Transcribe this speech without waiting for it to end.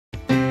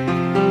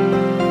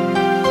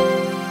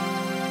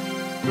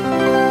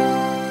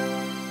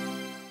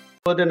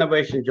food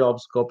innovation job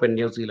scope in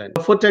New Zealand.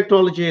 Food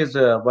technology is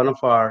one of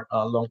our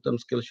long-term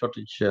skill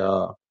shortage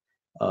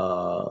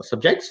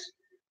subjects.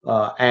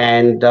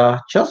 And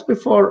just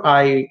before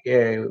I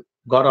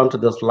got onto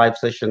this live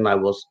session, I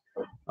was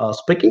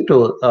speaking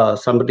to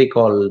somebody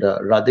called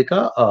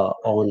Radhika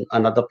on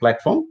another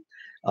platform,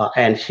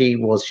 and she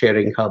was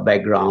sharing her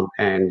background,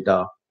 and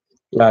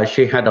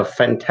she had a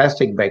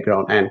fantastic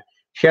background, and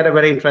she had a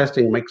very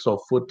interesting mix of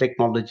food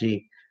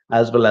technology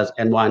as well as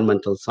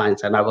environmental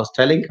science. And I was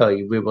telling her,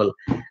 we will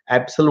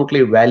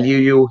absolutely value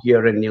you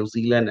here in New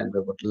Zealand, and we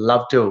would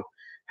love to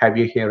have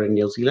you here in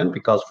New Zealand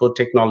because food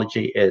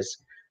technology is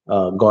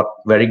got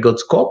very good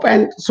scope,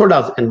 and so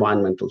does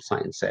environmental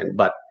science. And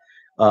but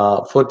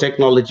food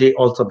technology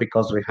also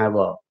because we have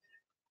a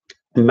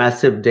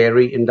massive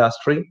dairy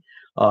industry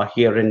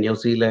here in New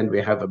Zealand.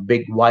 We have a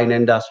big wine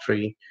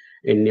industry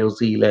in New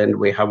Zealand.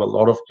 We have a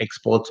lot of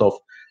exports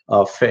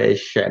of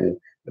fish and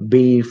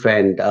beef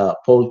and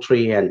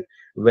poultry and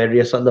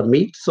various other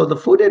meats. So the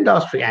food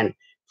industry and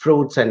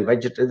fruits and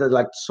vegetables, there's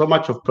like so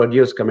much of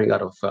produce coming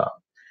out of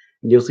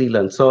New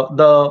Zealand. So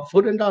the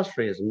food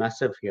industry is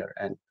massive here,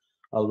 and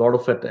a lot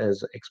of it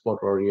is export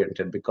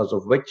oriented, because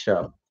of which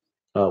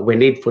we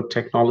need food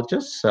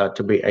technologists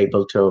to be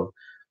able to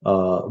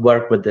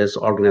work with these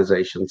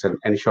organizations and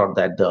ensure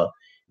that the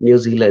New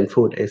Zealand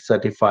food is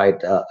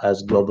certified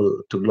as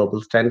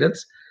global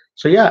standards.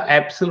 So yeah,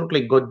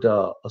 absolutely good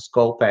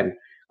scope, and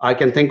I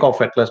can think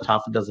of at least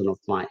half a dozen of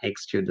my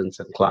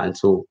ex-students and clients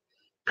who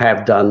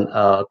have done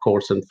a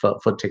course in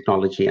food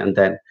technology and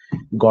then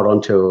got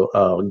on to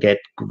get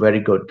very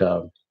good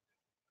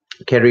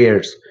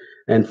careers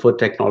in food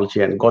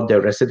technology and got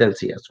their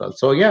residency as well.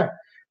 So yeah,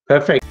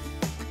 perfect.